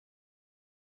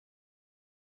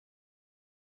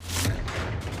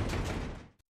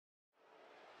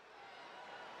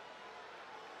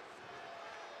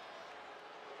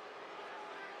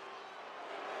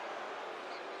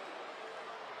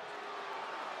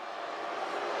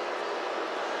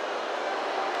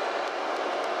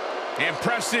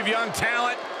Impressive young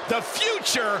talent, the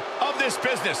future of this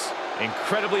business.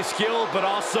 Incredibly skilled, but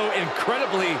also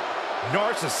incredibly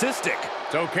narcissistic.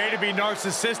 It's okay to be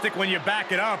narcissistic when you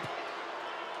back it up.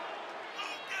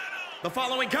 The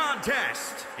following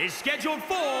contest is scheduled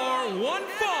for one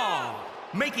fall.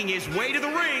 Making his way to the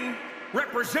ring,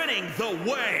 representing the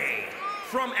Way,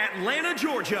 from Atlanta,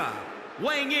 Georgia,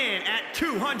 weighing in at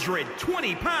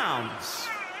 220 pounds,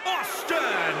 Austin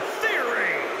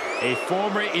Theory. A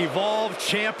former Evolve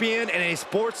champion and a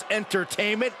sports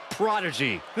entertainment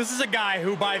prodigy. This is a guy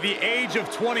who, by the age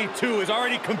of 22, has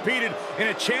already competed in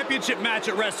a championship match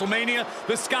at WrestleMania.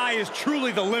 The sky is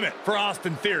truly the limit for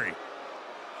Austin Theory.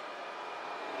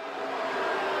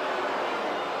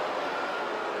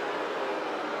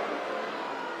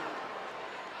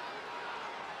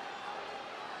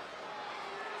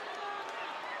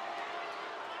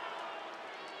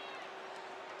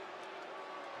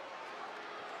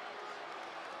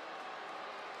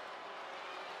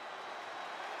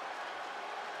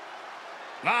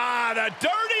 The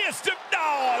dirtiest of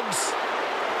dogs,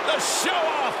 the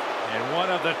show-off. And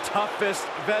one of the toughest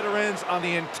veterans on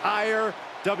the entire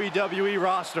WWE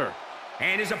roster.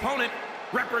 And his opponent,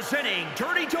 representing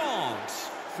Dirty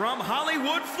Dogs, from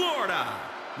Hollywood, Florida,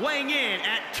 weighing in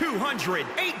at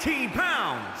 218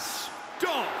 pounds,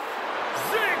 Dolph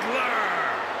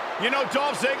Ziggler. You know,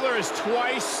 Dolph Ziggler has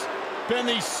twice been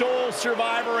the sole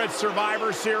survivor at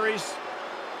Survivor Series.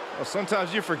 Well,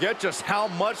 sometimes you forget just how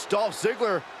much Dolph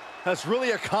Ziggler has really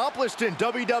accomplished in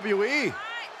WWE.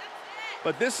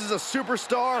 But this is a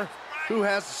superstar who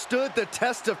has stood the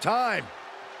test of time.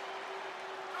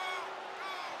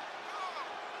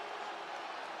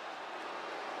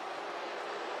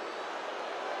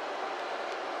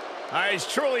 He's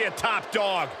truly a top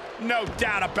dog, no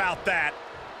doubt about that.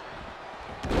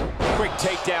 Quick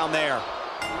takedown there.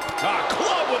 A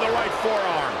club with the right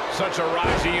forearm. Such a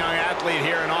rising young athlete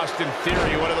here in Austin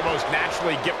Theory, one of the most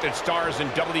naturally gifted stars in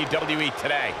WWE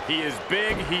today. He is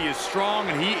big, he is strong,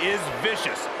 and he is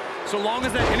vicious. So long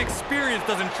as that inexperience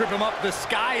doesn't trip him up, the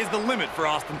sky is the limit for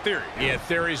Austin Theory. Yeah,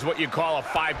 Theory's what you call a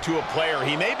 5'2" player.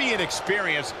 He may be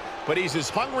inexperienced, but he's as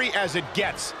hungry as it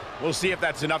gets. We'll see if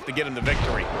that's enough to get him the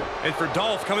victory. And for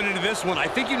Dolph coming into this one, I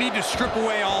think you need to strip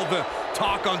away all the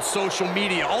talk on social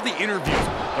media, all the interviews.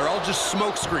 They're all just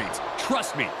smoke screens.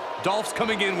 Trust me, Dolph's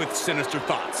coming in with sinister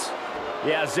thoughts.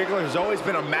 Yeah, Ziggler has always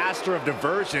been a master of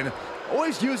diversion,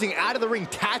 always using out-of-the-ring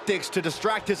tactics to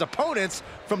distract his opponents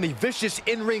from the vicious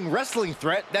in-ring wrestling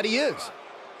threat that he is.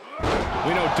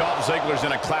 We know Dolph Ziggler's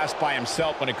in a class by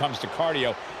himself when it comes to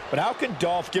cardio, but how can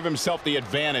Dolph give himself the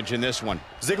advantage in this one?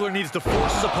 Ziggler needs to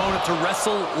force his opponent to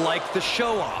wrestle like the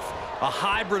show-off. A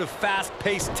hybrid of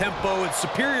fast-paced tempo and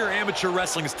superior amateur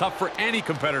wrestling is tough for any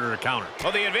competitor to counter.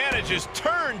 Well, the advantage is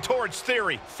turned towards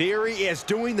Theory. Theory is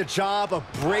doing the job of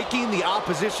breaking the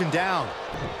opposition down.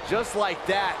 Just like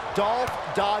that, Dolph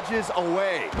dodges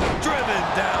away. Driven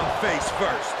down face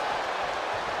first.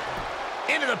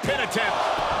 Into the pin attempt.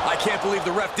 I can't believe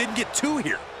the ref didn't get two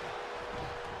here.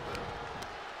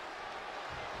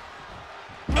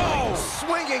 Oh,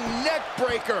 swinging neck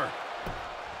breaker.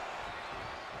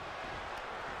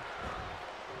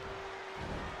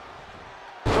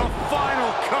 The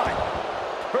final cut.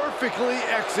 Perfectly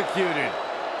executed.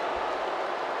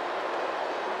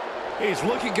 He's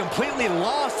looking completely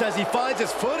lost as he finds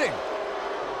his footing.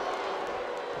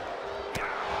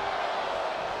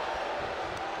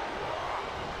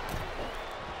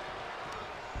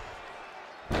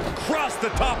 Across the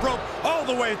top rope, all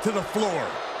the way to the floor.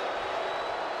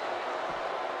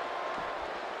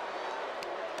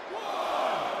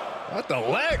 What the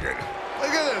leg? Look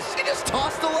at this. He just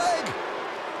tossed the leg.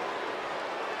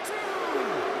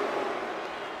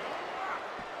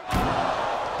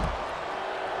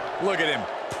 Look at him.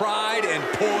 Pride and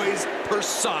poise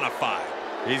personified.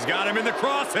 He's got him in the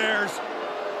crosshairs.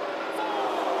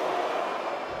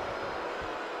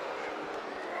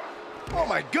 Oh,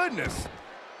 my goodness.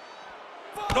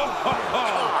 Oh,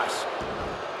 gosh.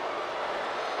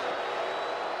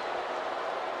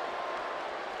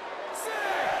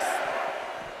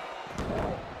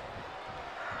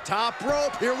 Top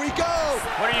rope, here we go.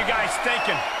 What are you guys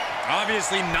thinking?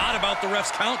 Obviously not about the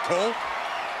ref's count, Cole.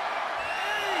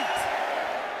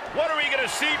 What are we going to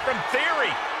see from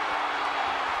Theory?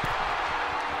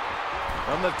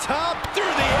 From the top,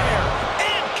 through the air,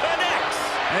 and connects.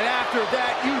 And after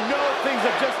that, you know things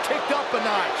have just kicked up a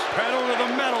notch. Pedal to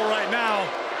the metal right now.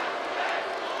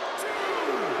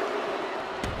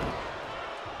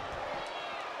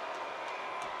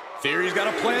 Theory's got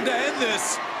a plan to end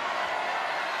this.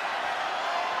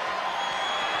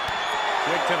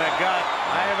 Kick to the gut.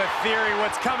 I have a theory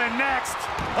what's coming next.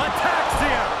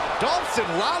 Ataxia. Dolph's in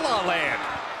La-La Land.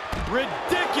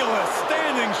 Ridiculous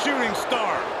standing shooting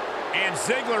star. And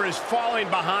Ziggler is falling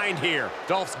behind here.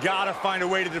 Dolph's got to find a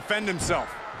way to defend himself.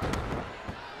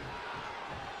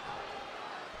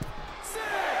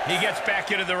 He gets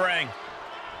back into the ring.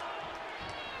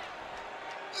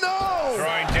 No!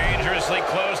 Throwing dangerously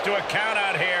close to a count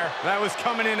out here. That was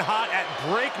coming in hot at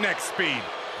breakneck speed.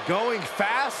 Going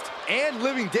fast and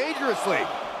living dangerously.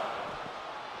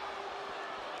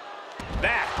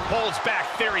 That holds back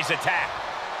Theory's attack.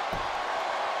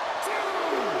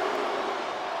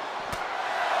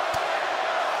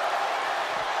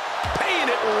 Paying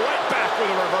it right back with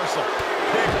a reversal.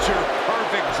 Picture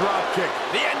perfect drop kick.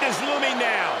 The end is looming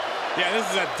now. Yeah, this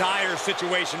is a dire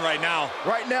situation right now.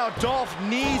 Right now, Dolph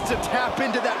needs to tap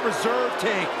into that reserve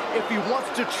tank if he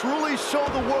wants to truly show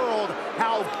the world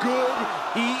how good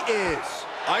he is.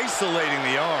 Isolating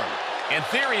the arm. And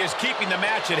Theory is keeping the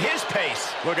match at his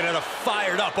pace. Looking at a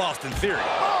fired-up Austin Theory.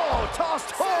 Oh,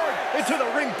 tossed hard into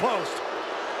the ring post.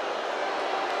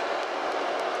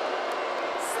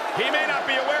 He may not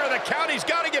be aware of the count. He's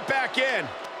got to get back in.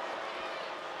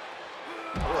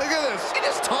 Look at this. He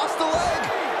just tossed the leg.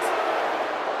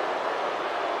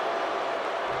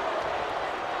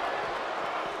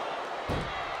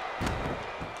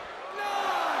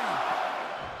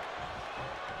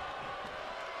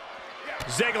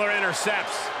 Ziggler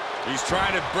intercepts. He's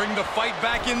trying to bring the fight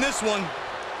back in this one.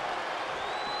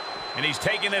 And he's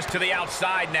taking this to the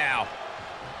outside now.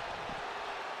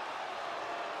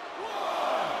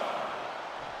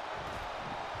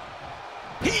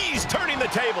 He's turning the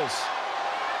tables.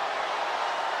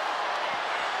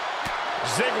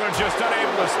 Ziggler just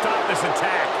unable to stop this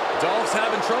attack. Dolph's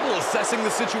having trouble assessing the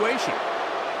situation.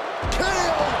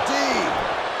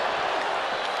 KOD.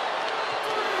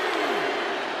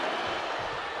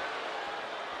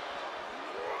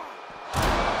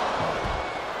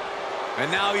 And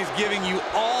now he's giving you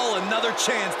all another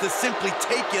chance to simply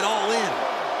take it all in.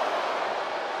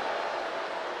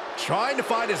 Trying to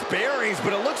find his bearings,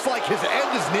 but it looks like his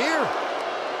end is near.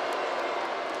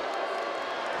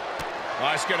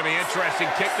 Oh, it's going to be interesting.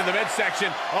 Kick to the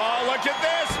midsection. Oh, look at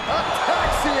this.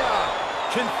 Ataxia.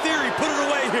 Can Theory put it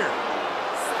away here?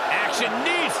 Action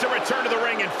needs to return to the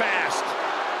ring and fast.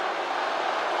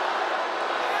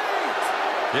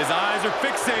 His eyes are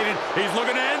fixated. He's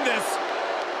looking to end this.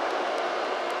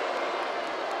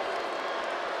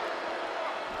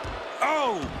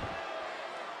 Oh!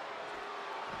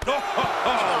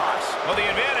 Well, the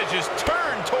advantage is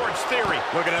turned towards Theory.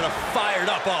 Looking at a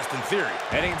fired-up Austin Theory.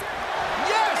 Heading.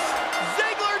 Yes!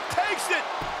 Ziggler takes it!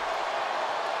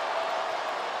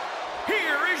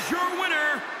 Here is your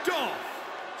winner, Dolph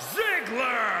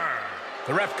Ziggler.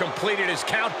 The ref completed his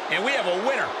count, and we have a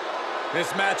winner.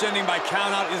 This match ending by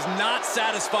countout is not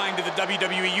satisfying to the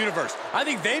WWE Universe. I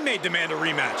think they may demand a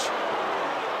rematch.